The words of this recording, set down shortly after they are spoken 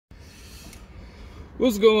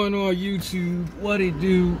What's going on, YouTube? What it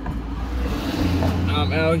do?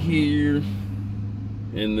 I'm out here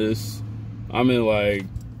in this, I'm in like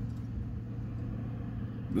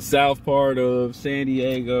the south part of San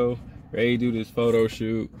Diego, ready to do this photo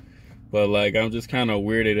shoot. But like, I'm just kind of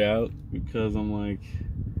weirded out because I'm like,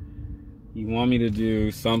 you want me to do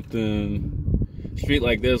something street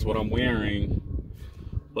like this, what I'm wearing,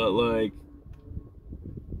 but like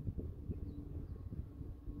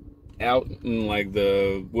out in like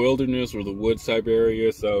the wilderness or the woods type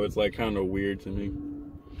area, so it's like kind of weird to me.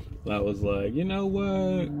 I was like, you know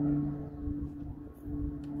what,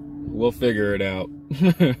 we'll figure it out.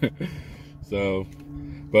 So,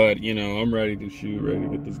 but you know, I'm ready to shoot, ready to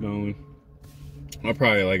get this going. I'll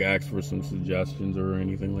probably like ask for some suggestions or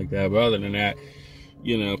anything like that, but other than that,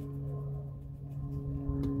 you know,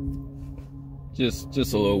 just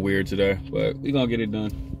a little weird today, but we gonna get it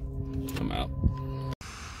done. I'm out.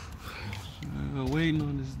 Waiting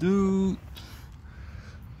on this dude.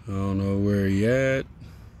 I don't know where he at.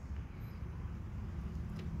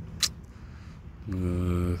 I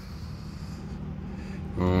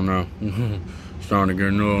don't know. Starting to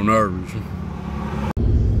get a little nervous.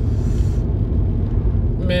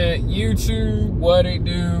 Man, YouTube, what it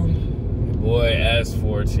do? Your boy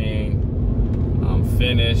S14. I'm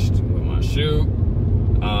finished with my shoot.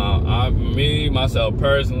 Myself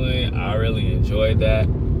personally, I really enjoyed that.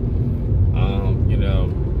 You know,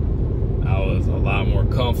 I was a lot more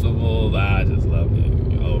comfortable. I just loved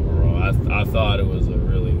it overall. I thought it was a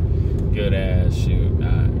really good ass shoot.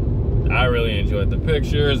 I really enjoyed the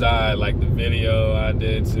pictures. I liked the video I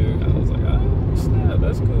did too. I was like, oh snap,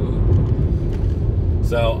 that's cool.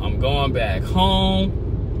 So I'm going back home.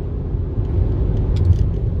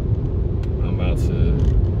 I'm about to,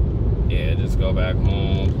 just go back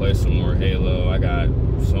home, play some more Halo. I got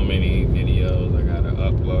so many videos I gotta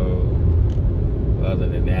upload. Other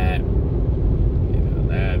than that, you know,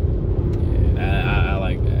 I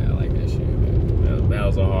like that. I like that shit. That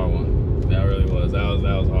was a hard one. That really was. That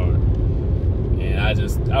was hard.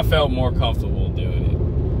 And I felt more comfortable doing it.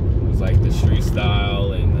 It was like the street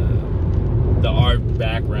style and the art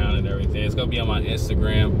background and everything. It's gonna be on my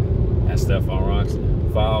Instagram at Stephon Rocks.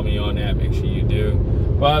 Follow me on that. Make sure you do.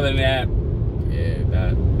 But other than that,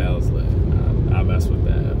 that was lit. I messed with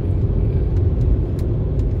that.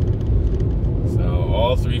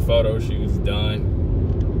 All 3 photo shoots done.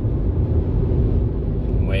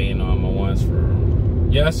 I'm waiting on my ones for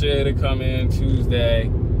yesterday to come in, Tuesday.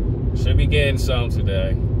 Should be getting some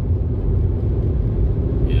today.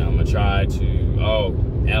 Yeah, I'm gonna try to,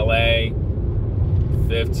 LA,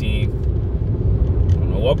 15th. I don't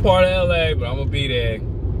know what part of LA, but I'm gonna be there.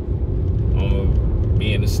 I'm gonna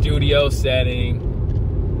be in the studio setting.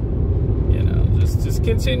 You know, just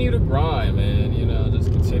continue to grind, man. You know,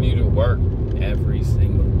 just continue to work every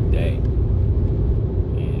single day.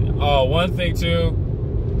 And one thing too,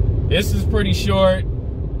 this is pretty short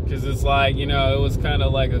because it's like, you know, it was kind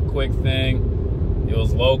of like a quick thing. It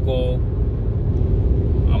was local.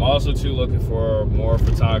 I'm also too looking for more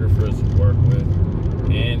photographers to work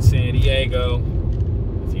with in San Diego.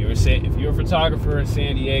 If you're a photographer in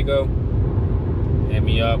San Diego, hit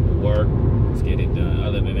me up, work, let's get it done.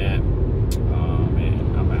 Other than that,